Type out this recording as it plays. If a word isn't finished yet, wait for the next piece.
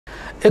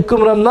इक्कीस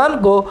रमज़ान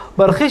को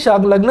बरखी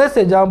आग लगने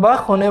से जाँ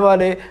बाख होने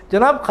वाले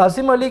जनाब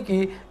कासिम अली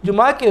की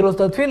जुमा की रोज़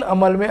तदफीन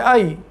अमल में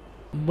आई।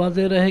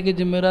 वाज़ेह रहे कि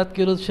जुमेरात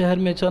के रोज़ शहर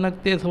में अचानक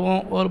तेज़ हवाओं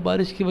और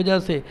बारिश की वजह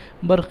से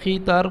बरक़ी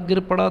तार गिर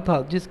पड़ा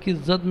था, जिसकी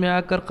जद में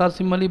आकर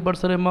कासिम अली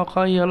बरसरे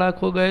मौका ही हलाक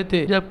हो गए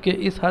थे, जबकि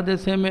इस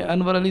हादसे में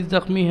अनवर अली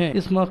जख्मी हैं।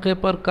 इस मौके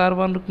पर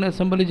कारवान रुकन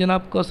असम्बली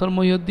जनाब कौसर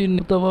मोहिउद्दीन ने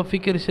मुतवफ़ी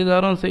के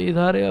रिश्तेदारों से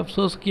इजहार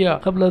अफसोस किया।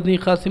 क़ब्ल अज़ीं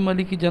कासिम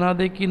अली की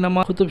जनाजे की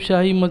नमाज कुतुब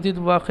शाही मस्जिद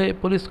वाक़े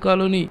पुलिस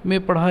कॉलोनी में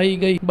पढ़ाई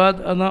गई।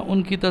 बाद अज़ां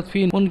उनकी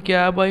तदफीन उनके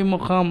आबाई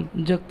मुकाम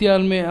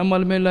जगतियाल में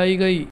अमल में लाई गई।